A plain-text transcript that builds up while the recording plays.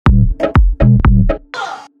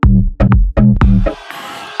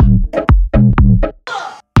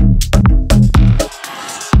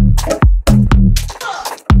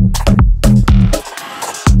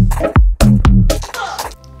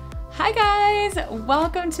guys,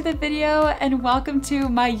 welcome to the video and welcome to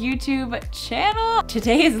my YouTube channel.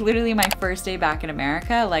 Today is literally my first day back in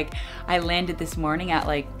America. Like, I landed this morning at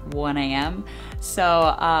like 1 a.m.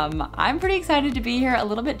 So I'm pretty excited to be here, a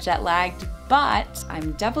little bit jet lagged, but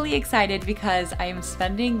I'm definitely excited because I am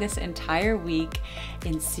spending this entire week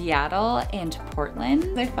in Seattle and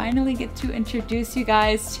Portland. I finally get to introduce you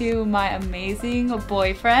guys to my amazing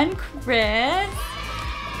boyfriend, Chris.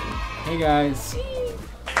 Hey guys.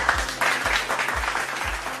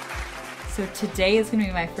 So today is gonna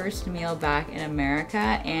be my first meal back in America,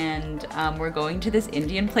 and we're going to this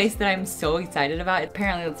Indian place that I'm so excited about.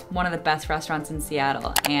 Apparently it's one of the best restaurants in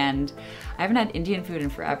Seattle, and I haven't had Indian food in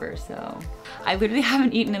forever, so. I literally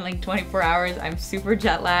haven't eaten in like 24 hours. I'm super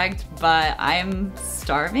jet lagged, but I'm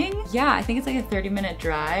starving. Yeah, I think it's like a 30-minute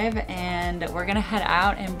drive, and we're gonna head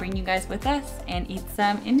out and bring you guys with us and eat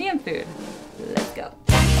some Indian food. Let's go.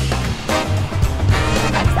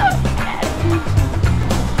 I'm so excited.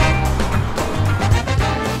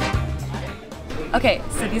 Okay,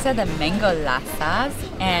 so these are the mango lassas,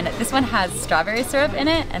 and this one has strawberry syrup in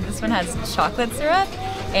it, and this one has chocolate syrup,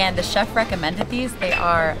 and the chef recommended these. They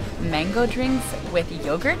are mango drinks with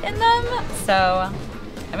yogurt in them, so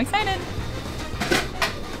I'm excited.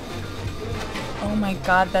 Oh my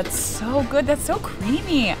god, that's so good. That's so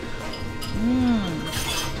creamy.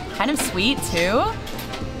 Kind of sweet too.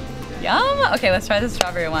 Yum. Okay, let's try the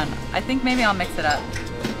strawberry one. I think maybe I'll mix it up.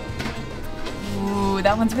 Ooh,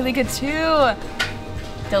 that one's really good too.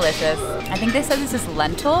 Delicious. I think they said this is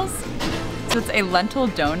lentils. So it's a lentil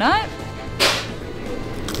donut.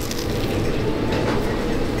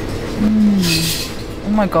 Oh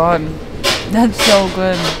my god. That's so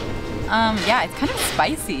good. Yeah, it's kind of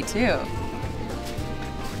spicy too.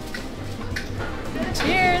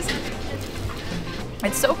 Cheers.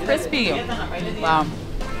 It's so crispy. Wow.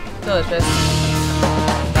 Delicious.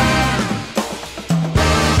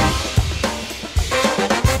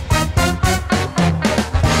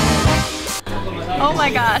 Oh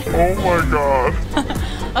my god. Oh my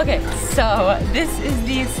god. Okay, so this is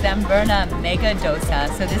the Samburna mega dosa.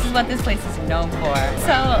 So this is what this place is known for.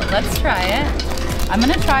 So let's try it. I'm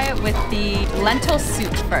gonna try it with the lentil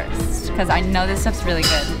soup first, because I know this stuff's really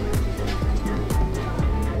good.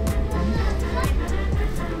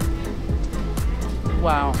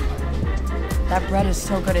 Wow. That bread is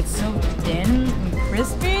so good. It's so thin and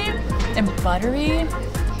crispy and buttery.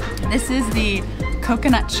 This is the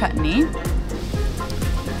coconut chutney.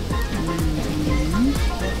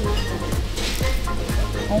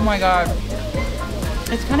 Oh my god.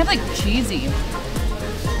 It's kind of like cheesy.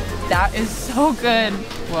 That is so good.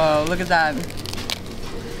 Whoa, look at that.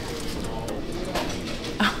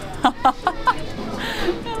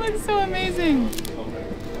 That looks so amazing.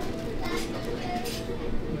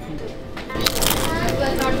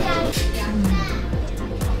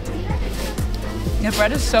 The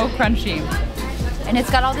bread is so crunchy. And it's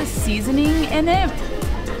got all this seasoning in it.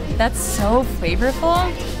 That's so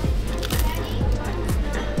flavorful.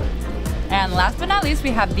 And last but not least,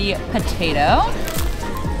 we have the potato.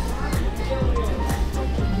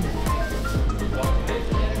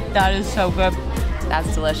 That is so good.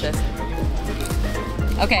 That's delicious.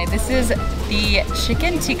 Okay, this is the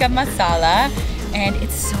chicken tikka masala, and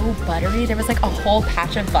it's so buttery. There was like a whole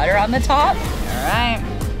patch of butter on the top. All right,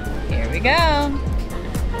 here we go.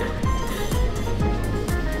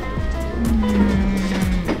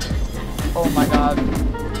 Oh my god.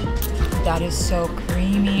 That is so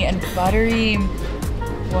creamy and buttery.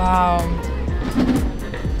 Wow.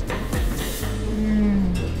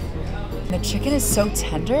 The chicken is so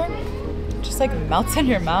tender. It just like melts in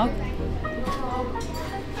your mouth.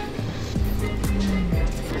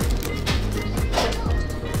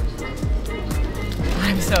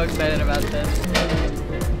 I'm so excited about this.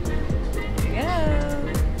 Here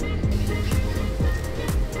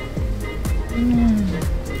we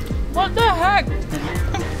go. What the heck?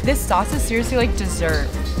 This sauce is seriously like dessert.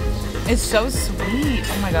 It's so sweet.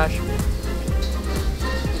 Oh my gosh.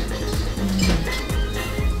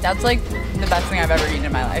 That's like the best thing I've ever eaten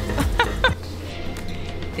in my life.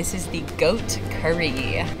 This is the goat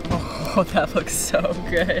curry. Oh, that looks so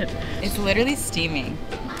good. It's literally steaming.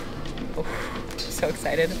 Oh, so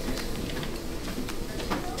excited.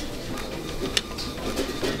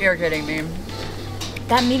 You're kidding me.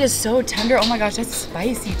 That meat is so tender. Oh my gosh, that's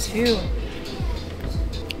spicy too.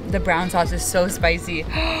 The brown sauce is so spicy.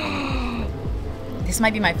 This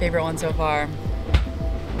might be my favorite one so far.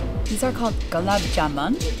 These are called gulab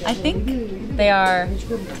jamun, I think. They are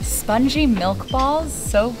spongy milk balls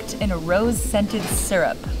soaked in rose-scented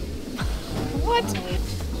syrup. What?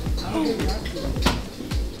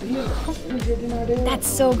 That's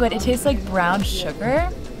so good. It tastes like brown sugar.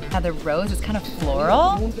 Now the rose is kind of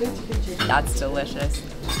floral. That's delicious.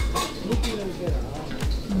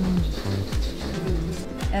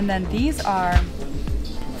 And then these are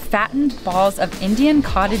fattened balls of Indian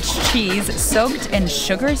cottage cheese soaked in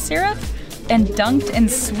sugar syrup and dunked in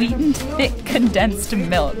sweetened thick condensed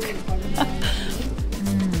milk.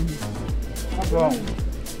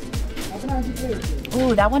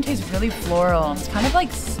 Ooh, that one tastes really floral. It's kind of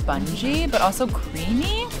like spongy, but also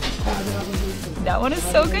creamy. That one is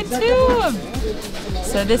so good too.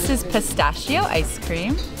 So this is pistachio ice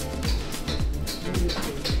cream.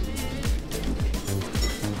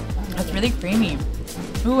 It's really creamy.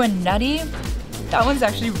 Ooh, and nutty. That one's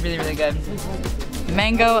actually really, really good.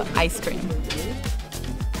 Mango ice cream.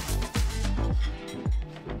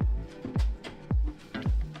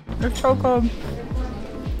 It's so good.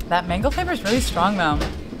 That mango flavor is really strong though.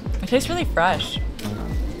 It tastes really fresh.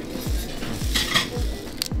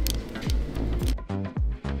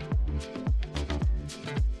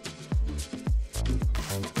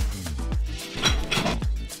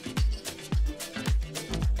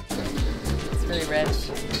 It's really rich.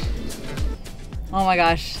 Oh my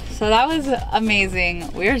gosh, so that was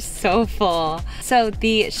amazing. We're so full. So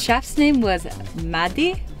the chef's name was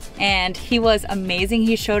Madi, and he was amazing.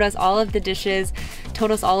 He showed us all of the dishes,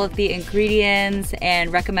 told us all of the ingredients,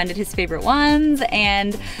 and recommended his favorite ones.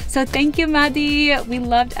 And so thank you, Madi. We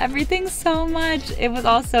loved everything so much. It was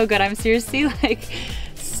all so good. I'm seriously like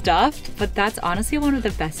stuffed, but that's honestly one of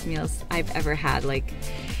the best meals I've ever had, like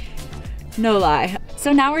no lie.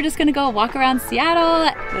 So now we're just gonna go walk around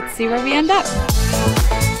Seattle. Let's see where we end up.